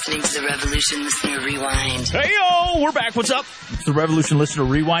 You're listening to the Revolution Listener Rewind. Hey-yo, we're back. What's up? It's the Revolution Listener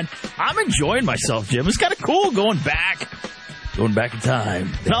Rewind. I'm enjoying myself, Jim. It's kind of cool going back in time.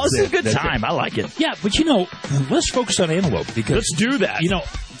 No, this is a good time. I like it. Yeah, but let's focus on antelope, because let's do that.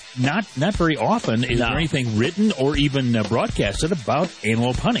 Not very often is there anything written or even broadcasted about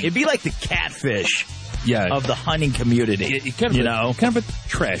antelope hunting. It'd be like the catfish. Yeah. Of the hunting community. Kind of a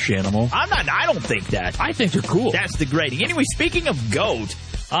trash animal. I don't think that. I think they're cool. That's degrading. Anyway, speaking of goat,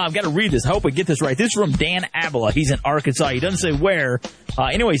 I've got to read this. I hope I get this right. This is from Dan Abela. He's in Arkansas. He doesn't say where.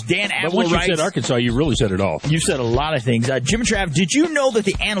 Anyways, Dan Abela But once you writes, said Arkansas, you really said it all. You said a lot of things. Jim and Trav, did you know that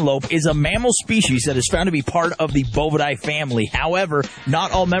the antelope is a mammal species that is found to be part of the Bovidae family? However,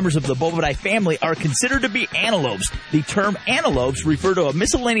 not all members of the Bovidae family are considered to be antelopes. The term antelopes refer to a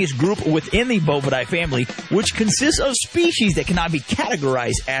miscellaneous group within the Bovidae family, which consists of species that cannot be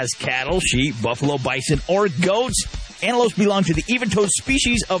categorized as cattle, sheep, buffalo, bison, or goats. Antelopes belong to the even-toed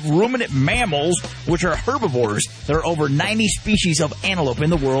species of ruminant mammals, which are herbivores. There are over 90 species of antelope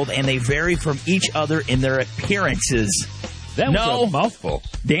in the world, and they vary from each other in their appearances. That was a mouthful.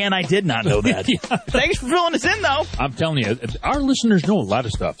 Dan, I did not know that. Yeah. Thanks for filling us in, though. I'm telling you, our listeners know a lot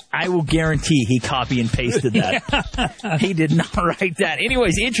of stuff. I will guarantee he copy and pasted that. He did not write that.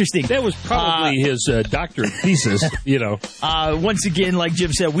 Anyways, interesting. That was probably his doctorate thesis, you know. Once again, like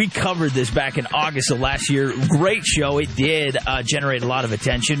Jim said, we covered this back in August of last year. Great show. It did generate a lot of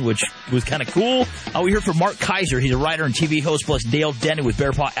attention, which was kind of cool. We heard from Mark Kaiser. He's a writer and TV host, plus Dale Denny with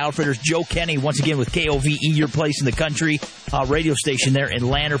Bear Paw Outfitters. Joe Kenny, once again, with KOVE, your place in the country. Radio station there in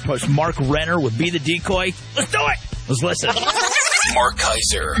Lander, plus Mark Renner with Be the Decoy. Let's do it! Let's listen. Mark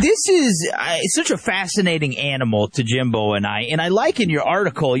Kaiser. This is such a fascinating animal to Jimbo and I like in your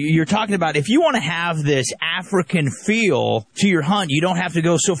article, you're talking about if you want to have this African feel to your hunt, you don't have to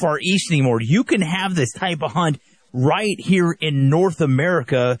go so far east anymore. You can have this type of hunt right here in North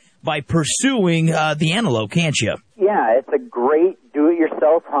America by pursuing the antelope, can't you? Yeah, it's a great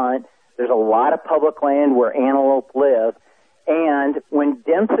do-it-yourself hunt. There's a lot of public land where antelope live. And when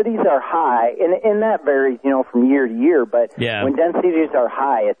densities are high, and that varies, from year to year, but when densities are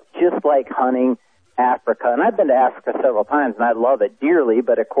high, it's just like hunting Africa. And I've been to Africa several times, and I love it dearly,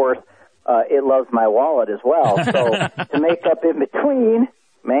 but of course, it loves my wallet as well. So to make up in between,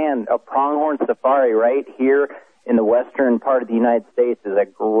 man, a pronghorn safari right here in the western part of the United States is a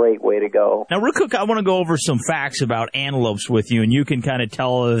great way to go. Now, real quick, I want to go over some facts about antelopes with you, and you can kind of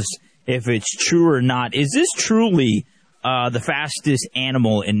tell us if it's true or not. Is this truly the fastest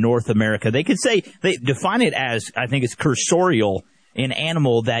animal in North America? They could say, they define it as, I think it's cursorial, an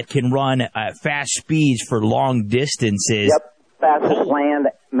animal that can run at fast speeds for long distances. Yep. Fastest land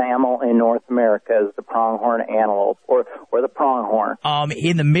mammal in North America is the pronghorn antelope, or the pronghorn.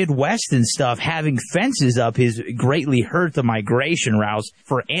 In the Midwest and stuff, having fences up has greatly hurt the migration routes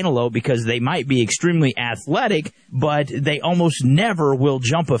for antelope because they might be extremely athletic, but they almost never will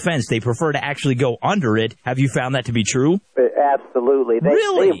jump a fence. They prefer to actually go under it. Have you found that to be true? Absolutely. They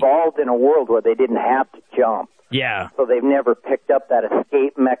evolved in a world where they didn't have to jump. Yeah. So they've never picked up that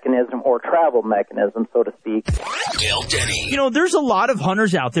escape mechanism or travel mechanism, so to speak. Dale Denny. There's a lot of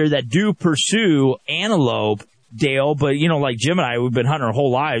hunters out there that do pursue antelope, Dale, but, like Jim and I, we've been hunting our whole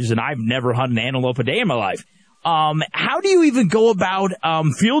lives, and I've never hunted an antelope a day in my life. How do you even go about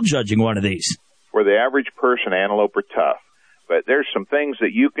field judging one of these? For the average person, antelope are tough, but there's some things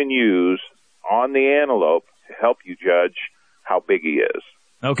that you can use on the antelope to help you judge how big he is.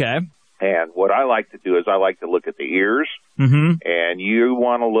 Okay. And what I like to do is I like to look at the ears, and you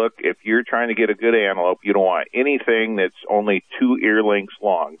want to look, if you're trying to get a good antelope, you don't want anything that's only 2 ear lengths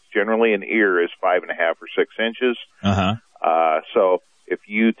long. Generally, an ear is 5.5 or 6 inches. So if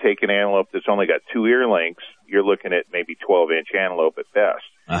you take an antelope that's only got 2 ear lengths, you're looking at maybe 12-inch antelope at best.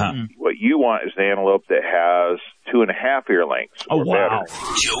 What you want is an antelope that has 2.5 ear lengths. Oh, wow.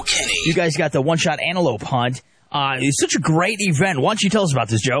 Better. Joe Kenny. You guys got the one-shot antelope hunt. It's such a great event. Why don't you tell us about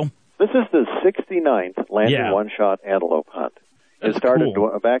this, Joe? This is the 69th landed one-shot antelope hunt. It started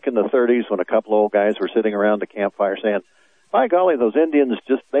back in the 30s when a couple of old guys were sitting around a campfire saying, by golly, those Indians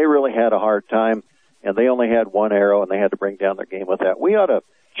they really had a hard time, and they only had one arrow, and they had to bring down their game with that. We ought to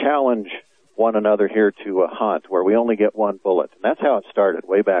challenge one another here to a hunt where we only get one bullet. And that's how it started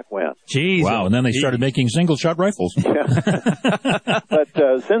way back when. Jeez. Wow, and then they started making single-shot rifles. But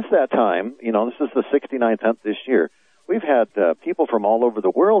since that time, this is the 69th hunt this year, we've had people from all over the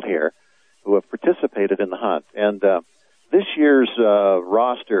world here who have participated in the hunt. And this year's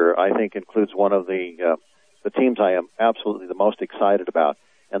roster, I think, includes one of the teams I am absolutely the most excited about,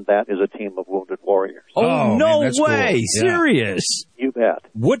 and that is a team of wounded warriors. Oh, no man, way. Cool. Serious? You bet.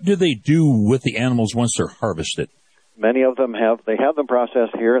 What do they do with the animals once they're harvested? Many of them have them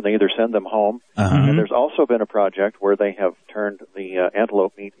processed here, and they either send them home. And there's also been a project where they have turned the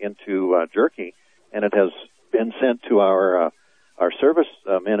antelope meat into jerky, and it has been sent to our service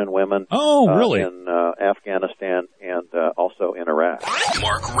men and women in Afghanistan and also in Iraq.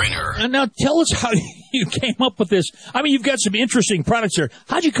 Mark Renner. And now tell us how you came up with this. I mean, you've got some interesting products there.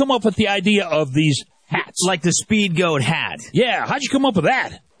 How'd you come up with the idea of these hats? Like the Speed Goat hat. Yeah, how'd you come up with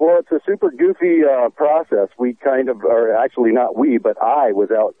that? Well, it's a super goofy process. We kind of, or actually not we, but I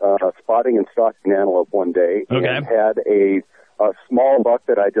was out spotting and stalking antelope one day and had a small buck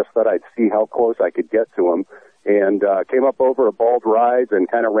that I just thought I'd see how close I could get to him, and came up over a bald rise and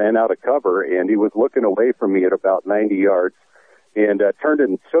kind of ran out of cover, and he was looking away from me at about 90 yards and turned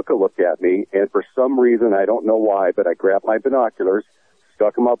and took a look at me, and for some reason, I don't know why, but I grabbed my binoculars,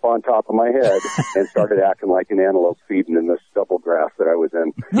 stuck them up on top of my head, and started acting like an antelope feeding in the stubble grass that I was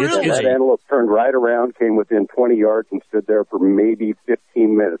in. Really? And that antelope turned right around, came within 20 yards, and stood there for maybe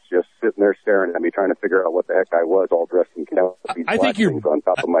 15 minutes, just sitting there staring at me, trying to figure out what the heck I was, all dressed in camo. I think you're on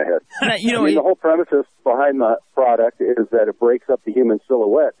top of my head. You know, the whole premise behind the product is that it breaks up the human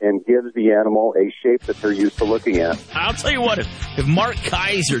silhouette and gives the animal a shape that they're used to looking at. I'll tell you what, if Mark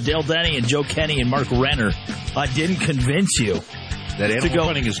Kaiser, Dale Denny, and Joe Kenny, and Mark Renner didn't convince you that antelope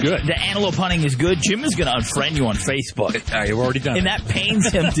hunting is good. The antelope hunting is good. Jim is going to unfriend you on Facebook. I've already done and that. that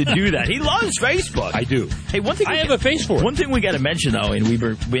pains him to do that. He loves Facebook. I do. Hey, one thing I have a face for it. One thing we got to mention, though, and we've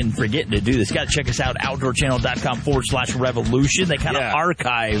been forgetting to do this, got to check us out, outdoorchannel.com/revolution. They kind of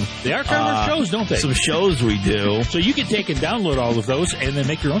archive. They archive our shows, don't they? Some shows we do. So you can take and download all of those and then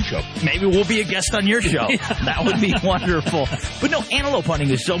make your own show. Maybe we'll be a guest on your show. That would be wonderful. But no, antelope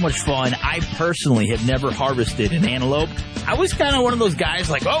hunting is so much fun. I personally have never harvested an antelope. I was kind of one of those guys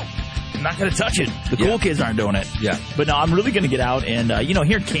like, oh, I'm not going to touch it. The cool kids aren't doing it. Yeah. But no, I'm really going to get out. And,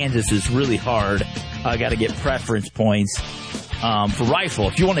 here in Kansas is really hard. I got to get preference points for rifle.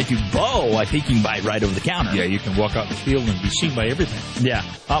 If you want to do bow, I think you can buy it right over the counter. Yeah, you can walk out in the field and be seen by everything. Yeah.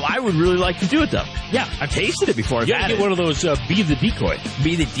 I would really like to do it, though. Yeah. I've tasted it before. You got to get one of those be the decoy.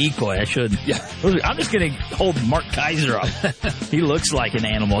 Be the decoy. I should. Yeah. I'm just going to hold Mark Kaiser up. He looks like an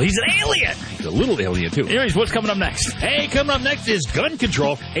animal. He's an alien. He's a little alien, too. Anyways, what's coming up next? Hey, coming up next is gun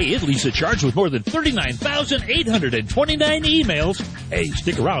control. Hey, Italy's charged with more than 39,829 emails. Hey,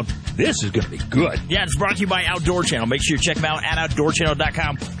 stick around. This is going to be good. Yeah, it's brought to you by Outdoor Channel. Make sure you check them out at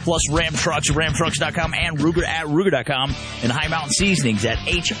OutdoorChannel.com, plus Ram Trucks at RamTrucks.com, and Ruger at Ruger.com, and High Mountain Seasonings at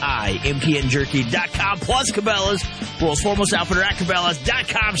HIMPNJerky.com, plus Cabela's, world's foremost outfitter at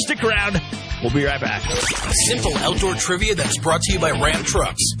Cabela's.com. Stick around. We'll be right back. Simple outdoor trivia that is brought to you by Ram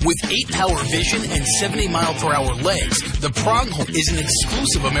Trucks. With 8-power vision and 70-mile-per-hour legs, the Pronghorn is an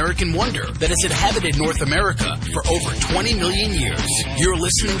exclusive American wonder that has inhabited North America for over 20 million years. You're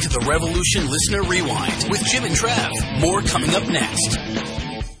listening to the Revolution Listener Rewind with Jim and Trav. More coming up next.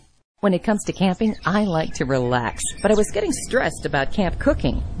 When it comes to camping, I like to relax, but I was getting stressed about camp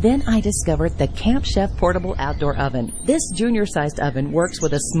cooking. Then I discovered the Camp Chef Portable Outdoor Oven. This junior-sized oven works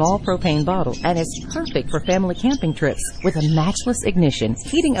with a small propane bottle and is perfect for family camping trips. With a matchless ignition,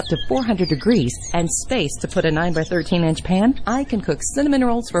 heating up to 400 degrees, and space to put a 9x13-inch pan, I can cook cinnamon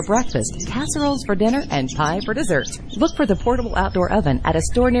rolls for breakfast, casseroles for dinner, and pie for dessert. Look for the Portable Outdoor Oven at a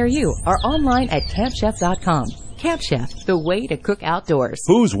store near you or online at campchef.com. Camp Chef, the way to cook outdoors.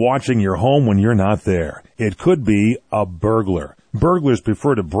 Who's watching your home when you're not there? It could be a burglar. Burglars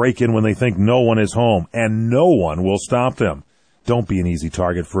prefer to break in when they think no one is home, and no one will stop them. Don't be an easy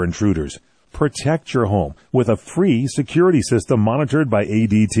target for intruders. Protect your home with a free security system monitored by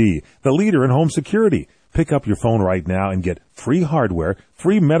ADT, the leader in home security. Pick up your phone right now and get free hardware,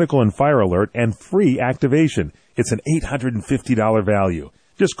 free medical and fire alert, and free activation. It's an $850 value.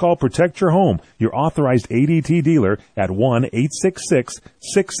 Just call Protect Your Home, your authorized ADT dealer, at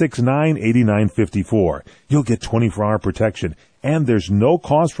 1-866-669-8954. You'll get 24-hour protection, and there's no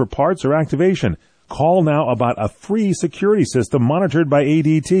cost for parts or activation. Call now about a free security system monitored by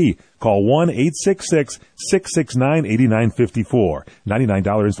ADT. Call 1-866-669-8954.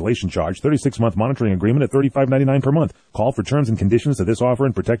 $99 installation charge, 36-month monitoring agreement at $35.99 per month. Call for terms and conditions of this offer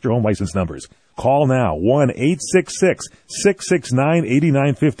and Protect Your Home license numbers. Call now,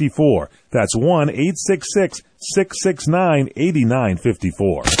 1-866-669-8954. That's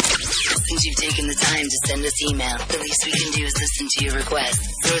 1-866-669-8954. Since you've taken the time to send us email, the least we can do is listen to your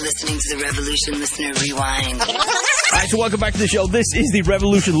requests. You're listening to the Revolution Listener Rewind. All right, so welcome back to the show. This is the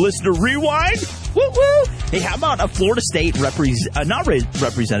Revolution Listener Rewind. Woo-woo! Hey, how about a Florida State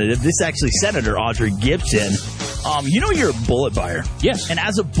representative, this is actually Senator Audrey Gibson. You're a bullet buyer. Yes. And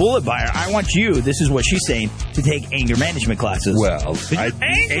as a bullet buyer, I want you, this is what she's saying, to take anger management classes. Well, I'd be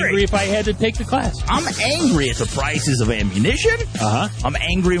angry if I had to take the class. I'm angry at the prices of ammunition. Uh-huh. I'm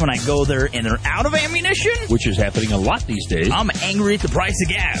angry when I go there and they're out of ammunition. Which is happening a lot these days. I'm angry at the price of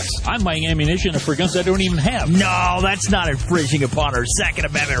gas. I'm buying ammunition for guns I don't even have. No, that's not infringing upon our Second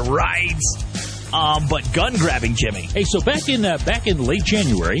Amendment rights. But gun grabbing, Jimmy. Hey, so back in late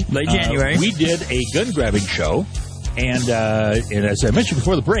January, we did a gun grabbing show. And as I mentioned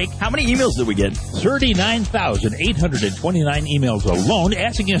before the break, how many emails did we get? 39,829 emails alone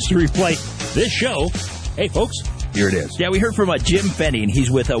asking us to replay this show. Hey, folks, here it is. Yeah, we heard from Jim Fenny, and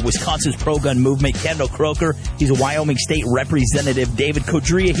he's with Wisconsin's pro-gun movement. Kendall Croker, he's a Wyoming state representative. David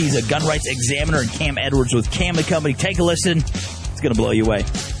Codrea, he's a gun rights examiner. And Cam Edwards with Cam & Company. Take a listen. It's going to blow you away.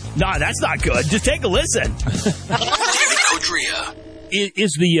 No, that's not good. Just take a listen. David Codrea.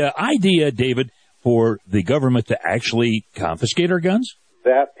 Is the idea, David, for the government to actually confiscate our guns?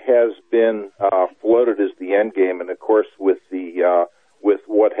 That has been floated as the end game, and of course, with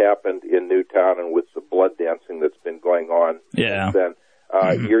what happened in Newtown and with the blood dancing that's been going on, then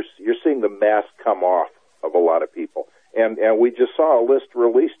you're seeing the mask come off of a lot of people, and we just saw a list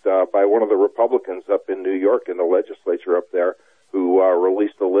released by one of the Republicans up in New York in the legislature up there, who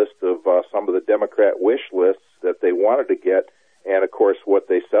released a list of some of the Democrat wish lists that they wanted to get, and of course, what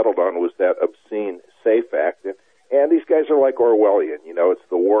they settled on was that obscene SAFE Act. And these guys are like Orwellian, it's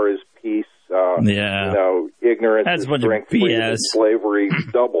the war is peace, ignorance is strength, freedom is slavery,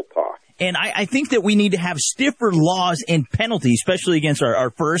 double talk. And I think that we need to have stiffer laws and penalties, especially against our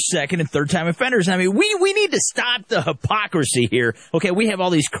first, second, and third-time offenders. I mean, we need to stop the hypocrisy here. Okay, we have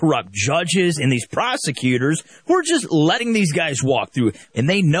all these corrupt judges and these prosecutors who are just letting these guys walk through. And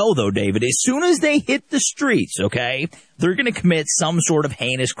they know, though, David, as soon as they hit the streets, okay, they're going to commit some sort of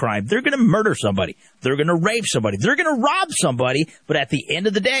heinous crime. They're going to murder somebody. They're going to rape somebody. They're going to rob somebody. But at the end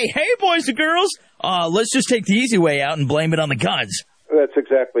of the day, hey, boys and girls, let's just take the easy way out and blame it on the guns. That's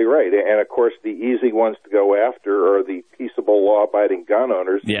exactly right. And, of course, the easy ones to go after are the peaceable, law-abiding gun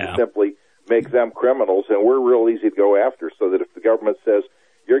owners. Yeah. You simply make them criminals, and we're real easy to go after, so that if the government says,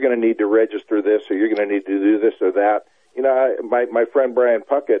 you're going to need to register this or you're going to need to do this or that, my friend Brian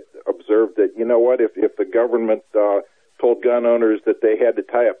Puckett observed that, if the government told gun owners that they had to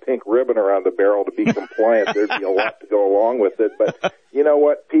tie a pink ribbon around the barrel to be compliant, there'd be a lot to go along with it. But you know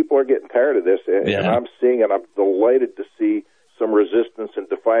what? People are getting tired of this, and I'm seeing, and I'm delighted to see some resistance and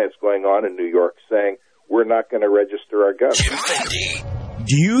defiance going on in New York saying we're not going to register our guns.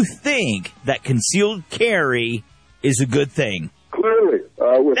 Do you think that concealed carry is a good thing? Clearly,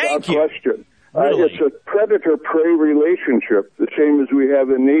 without question. Really? It's a predator-prey relationship, the same as we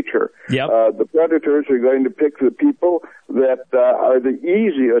have in nature. Yep. The predators are going to pick the people that are the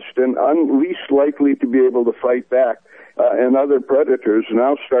easiest and least likely to be able to fight back. And other predators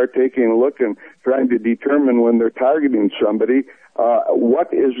now start taking a look and trying to determine when they're targeting somebody,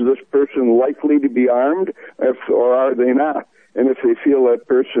 what is this person likely to be armed, or are they not? And if they feel that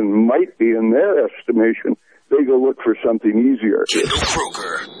person might be, in their estimation, they go look for something easier.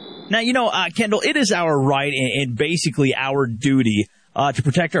 Now, Kendall, it is our right and basically our duty to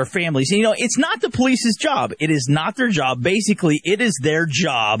protect our families. And, it's not the police's job. It is not their job. Basically, it is their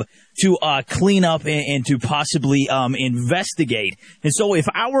job to clean up and to possibly investigate. And so if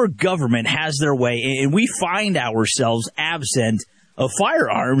our government has their way and we find ourselves absent of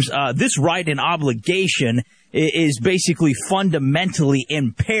firearms, this right and obligation is basically fundamentally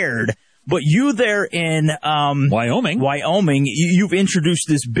impaired. But you there in Wyoming, you've introduced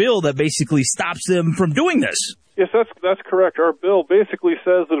this bill that basically stops them from doing this. Yes, that's correct. Our bill basically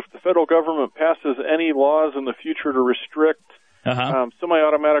says that if the federal government passes any laws in the future to restrict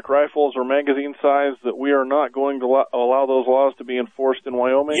semi-automatic rifles or magazine size, that we are not going to allow those laws to be enforced in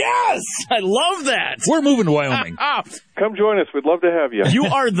Wyoming. Yes! I love that! We're moving to Wyoming. Come join us. We'd love to have you. You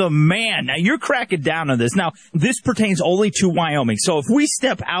are the man. Now, you're cracking down on this. Now, this pertains only to Wyoming. So if we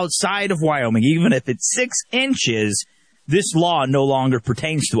step outside of Wyoming, even if it's 6 inches, this law no longer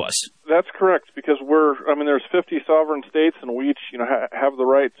pertains to us. That's correct, because there's 50 sovereign states, and we each, have the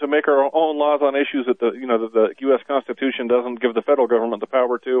right to make our own laws on issues that the U.S. Constitution doesn't give the federal government the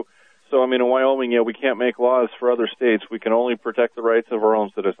power to. So, in Wyoming, we can't make laws for other states. We can only protect the rights of our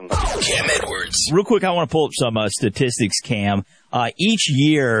own citizens. Cam Edwards. Real quick, I want to pull up some statistics, Cam. Each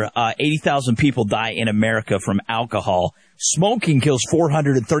year, 80,000 people die in America from alcohol. Smoking kills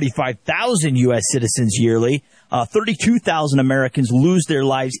 435,000 U.S. citizens yearly. 32,000 Americans lose their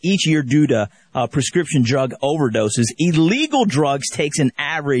lives each year due to prescription drug overdoses. Illegal drugs takes an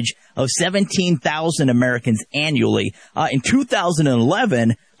average of 17,000 Americans annually. In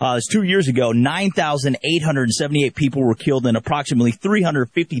 2011, it's 2 years ago, 9,878 people were killed and approximately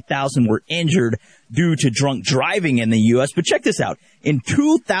 350,000 were injured due to drunk driving in the U.S. But check this out. In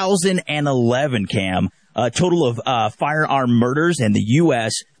 2011, Cam, a total of firearm murders in the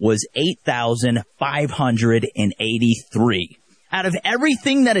U.S. was 8,583. Out of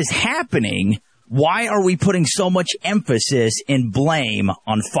everything that is happening, why are we putting so much emphasis and blame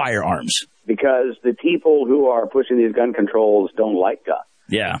on firearms? Because the people who are pushing these gun controls don't like guns.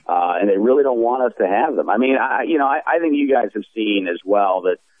 Yeah. And they really don't want us to have them. I mean, I think you guys have seen as well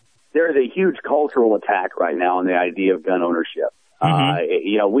that there is a huge cultural attack right now on the idea of gun ownership.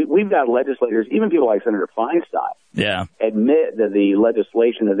 We've got legislators, even people like Senator Feinstein, admit that the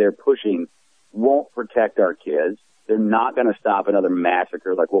legislation that they're pushing won't protect our kids. They're not going to stop another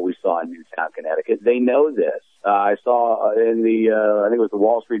massacre like what we saw in Newtown, Connecticut. They know this. I saw in I think it was the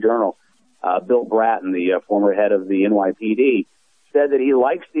Wall Street Journal, Bill Bratton, the former head of the NYPD, said that he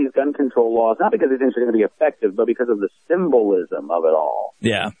likes these gun control laws, not because he thinks they're going to be effective, but because of the symbolism of it all.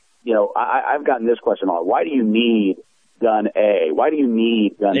 Yeah. I've gotten this question a lot. Why do you need gun A? Why do you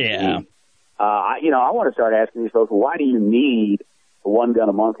need gun B? I want to start asking these folks, why do you need a one gun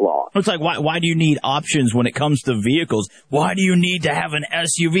a month law? It's like, why do you need options when it comes to vehicles? Why do you need to have an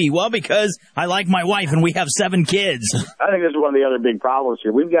SUV? Well, because I like my wife and we have 7 kids. I think this is one of the other big problems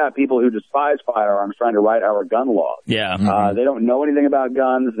here. We've got people who despise firearms trying to write our gun laws. Yeah. They don't know anything about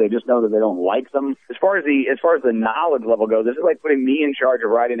guns. They just know that they don't like them. As far as the knowledge level goes, this is like putting me in charge of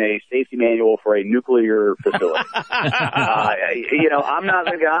writing a safety manual for a nuclear facility. I'm not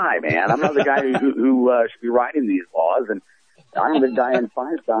the guy, man. I'm not the guy who should be writing these laws. And I'm the Dianne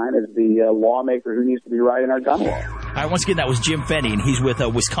Feinstein as the lawmaker who needs to be writing our gun law. All right, once again, that was Jim Fenny, and he's with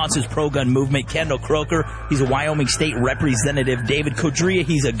Wisconsin's pro-gun movement. Kendall Croker, he's a Wyoming state representative. David Codrea,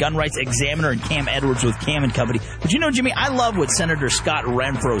 he's a gun rights examiner, and Cam Edwards with Cam & Company. But Jimmy, I love what Senator Scott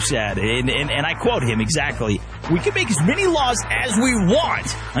Renfro said, and I quote him exactly. We can make as many laws as we want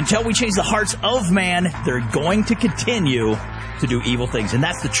until we change the hearts of man. They're going to continue to do evil things, and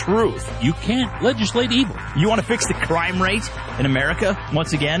that's the truth. You can't legislate evil. You want to fix the crime rate in America?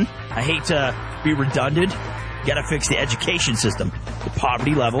 Once again, I hate to be redundant. You got to fix the education system, the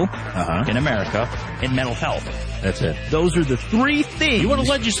poverty level in America, and mental health. That's it. Those are the 3 things. You want to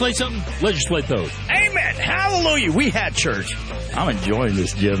legislate something? Legislate those. Amen. Hallelujah. We had church. I'm enjoying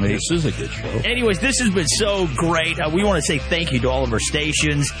this, Jimmy. This is a good show. Anyways, this has been so great. We want to say thank you to all of our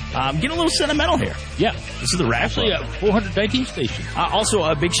stations. Get a little sentimental here. Yeah. This is the wrap. Actually, 419 stations. Also,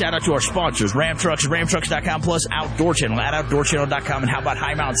 a big shout out to our sponsors, Ram Trucks, ramtrucks.com, plus Outdoor Channel at outdoorchannel.com. And how about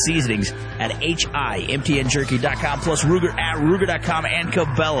High Mountain Seasonings at HIMTNjerky.com, plus Ruger at Ruger.com, and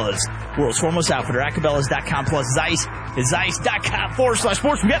Cabela's, world's foremost outfitter at Cabela's.com, plus Zeiss is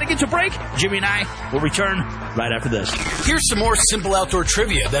Zeiss.com/sports. We got to get to break. Jimmy and I will return right after this. Here's some more simple outdoor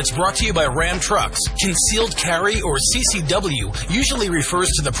trivia that's brought to you by Ram Trucks. Concealed carry, or CCW, usually refers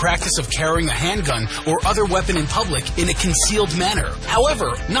to the practice of carrying a handgun or other weapon in public in a concealed manner.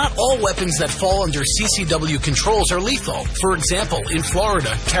 However, not all weapons that fall under CCW controls are lethal. For example, in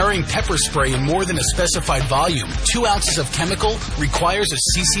Florida, carrying pepper spray in more than a specified volume, 2 ounces of chemical, requires a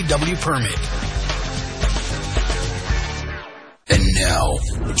CCW permit. And now,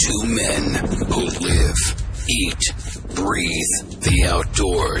 2 men who live, eat, breathe the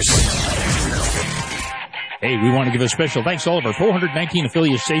outdoors. Hey, we want to give a special thanks to all of our 419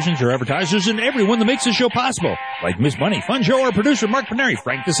 affiliate stations, our advertisers, and everyone that makes the show possible. Like Miss Bunny, Fun Joe, our producer, Mark Paneri,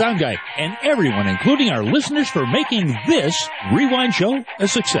 Frank the Sound Guy, and everyone, including our listeners, for making this Rewind show a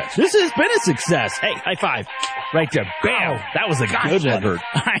success. This has been a success. Hey, high five. Right there. Bam. That was a good one. All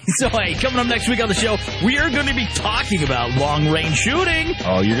right, so hey, coming up next week on the show, we are going to be talking about long-range shooting.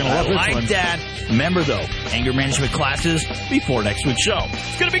 Oh, you're going to love this one. I like that. Remember, though, anger management classes before next week's show.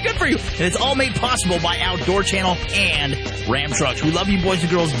 It's going to be good for you. And it's all made possible by Outdoor Channel and Ram Trucks. We love you, boys and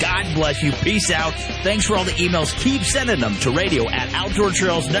girls. God bless you. Peace out. Thanks for all the emails. Keep sending them to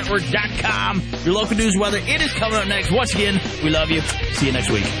radio@OutdoorTrailsNetwork.com. Your local news weather. It is coming up next. Once again, we love you. See you next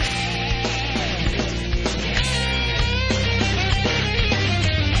week.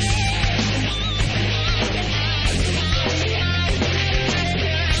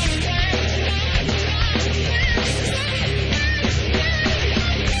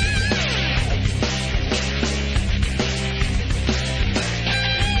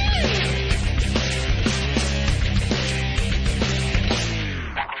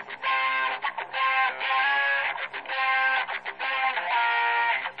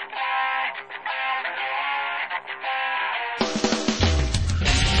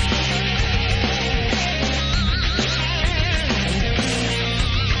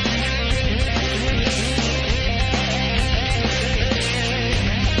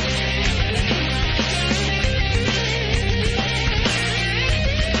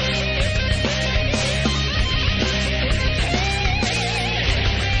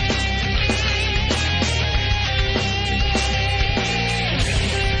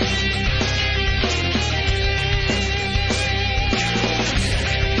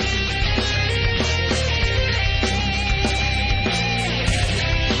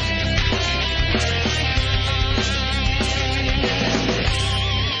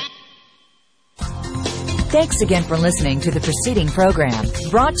 Thanks again for listening to the preceding program,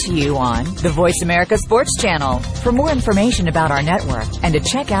 brought to you on the Voice America Sports Channel. For more information about our network and to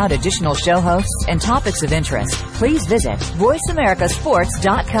check out additional show hosts and topics of interest, please visit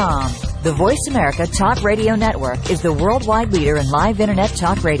voiceamericasports.com. The Voice America Talk Radio Network is the worldwide leader in live Internet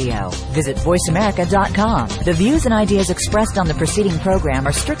talk radio. Visit voiceamerica.com. The views and ideas expressed on the preceding program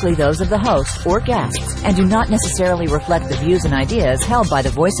are strictly those of the host or guests and do not necessarily reflect the views and ideas held by the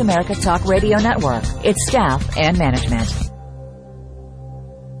Voice America Talk Radio Network, its staff, and management.